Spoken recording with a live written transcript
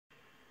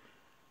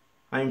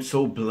I am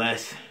so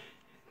blessed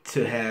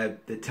to have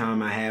the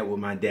time I had with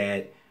my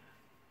dad.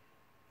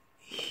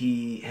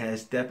 He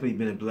has definitely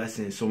been a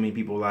blessing in so many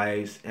people's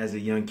lives. As a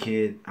young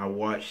kid, I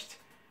watched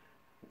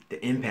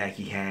the impact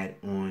he had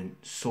on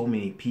so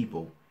many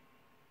people.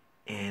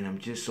 And I'm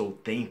just so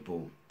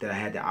thankful that I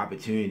had the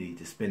opportunity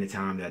to spend the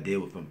time that I did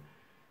with him.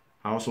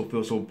 I also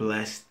feel so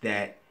blessed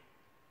that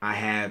I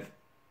have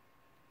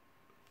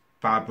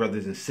 5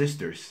 brothers and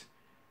sisters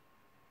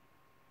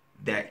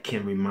that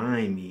can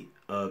remind me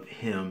of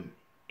him,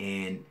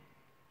 and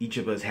each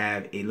of us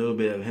have a little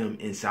bit of him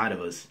inside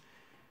of us.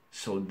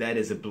 So that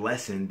is a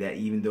blessing, that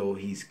even though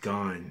he's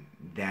gone,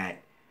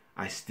 that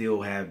I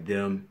still have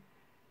them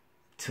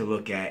to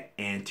look at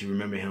and to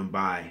remember him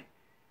by.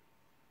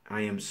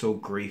 I am so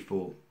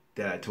grateful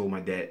that I told my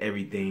dad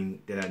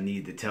everything that I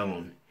needed to tell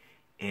him,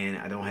 and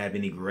I don't have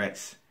any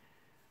regrets.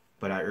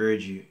 But I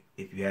urge you,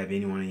 if you have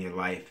anyone in your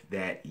life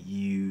that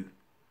you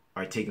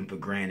are taking for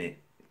granted,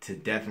 to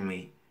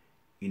definitely,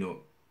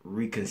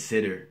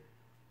 reconsider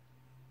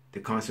the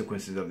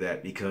consequences of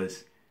that,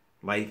 because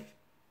life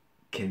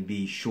can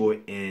be short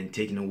and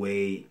taken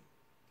away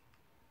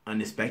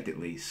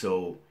unexpectedly.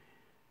 So,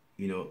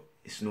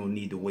 it's no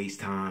need to waste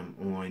time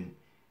on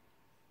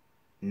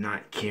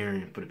not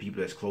caring for the people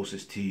that's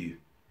closest to you.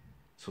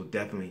 So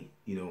definitely,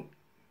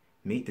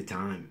 make the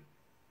time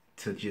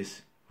to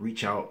just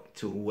reach out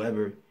to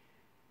whoever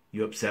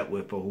you're upset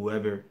with, or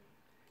whoever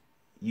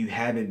you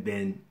haven't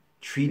been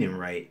treating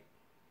right,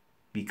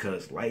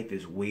 because life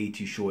is way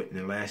too short, and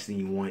the last thing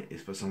you want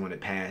is for someone to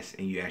pass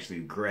and you actually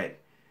regret,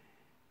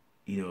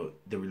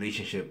 the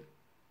relationship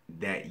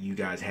that you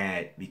guys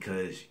had,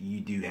 because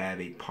you do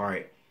have a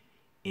part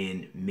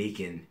in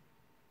making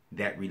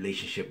that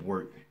relationship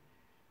work.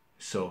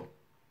 So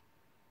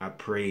I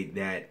pray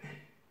that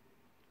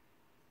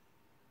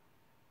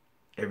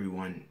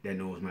everyone that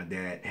knows my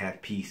dad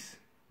have peace,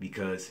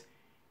 because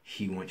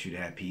he wants you to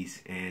have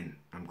peace, and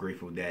I'm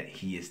grateful that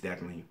he is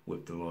definitely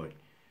with the Lord.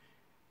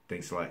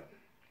 Thanks a lot.